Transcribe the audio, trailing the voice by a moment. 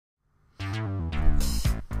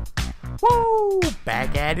Woo!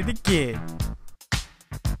 Back at it again.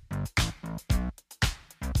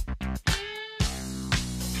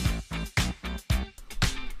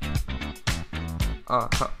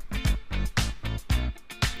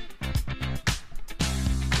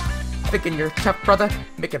 Thinking you're tough, brother,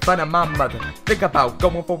 making fun of my mother. Think about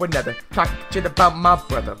going for another, talking shit about my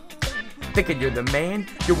brother. Thinking you're the man,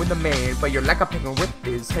 doing the man, but you're like a penguin with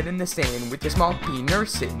his head in the sand, with your small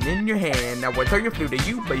penis sitting in your hand. I would throw your flute at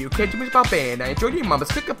you, but you can't do much about band. I enjoyed your mama's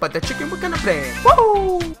cooking, but the chicken we're gonna plan.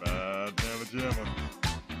 Woo! Jama.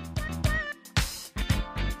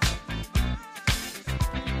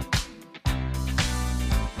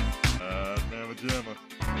 Jama.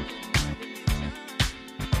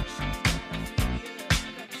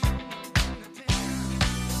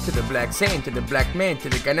 To the black sand, to the black man, to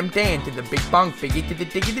the Gundam Dan, to the big bong biggie, to the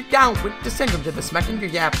diggity down with the syndrome, to the smacking your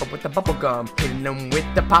yapper with the bubble gum, hitting them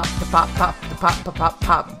with the pop, the pop, pop, the pop, pop, pop,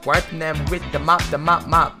 pop, wiping them with the mop,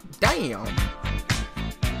 mop. Damn.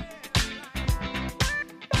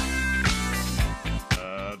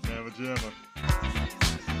 Jama.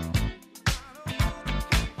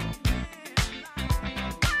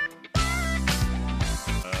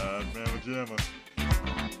 Jama.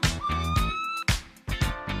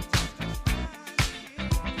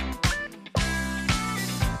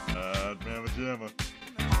 Jama.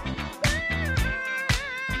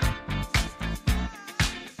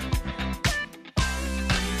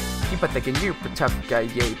 Keep on thinking you're a tough guy,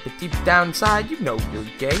 yeah, but deep down inside you know you're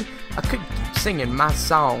gay. I could keep singing my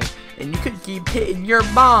song, and you could keep hitting your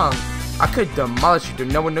bong. I could demolish you till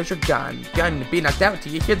no one knows you're gone. Gonna be knocked out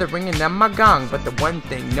till you hear the ringing of my gong. But the one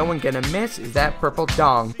thing no one gonna miss is that purple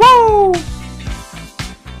dong. Woo!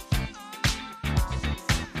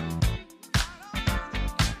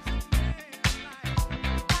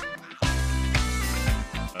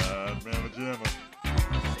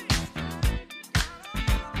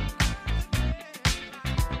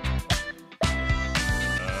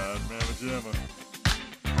 Jama.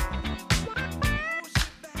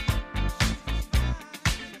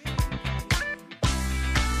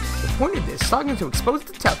 The point of this song is to expose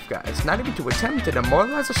the tough guys, not even to attempt to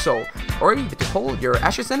demoralize a soul, or even to hold your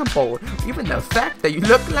ashes in a bowl, or even the fact that you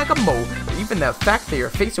look like a mole, or even the fact that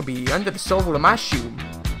your face will be under the sole of my shoe.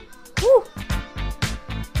 Woo!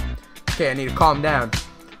 Okay, I need to calm down.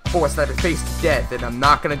 Force that face to death, and I'm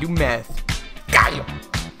not gonna do meth. Got you!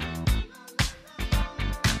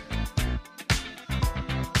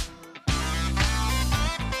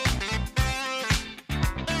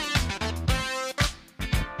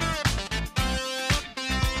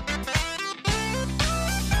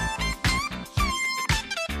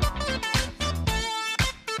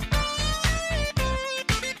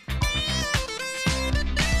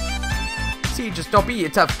 Just don't be a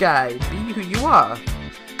tough guy. Be who you are.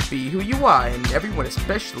 Be who you are, and everyone is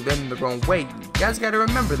special in their own way. You guys gotta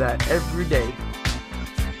remember that every day.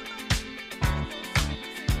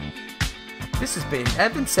 This has been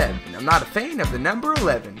Evan7. I'm not a fan of the number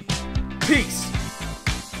 11. Peace.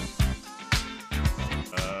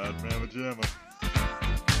 Jama.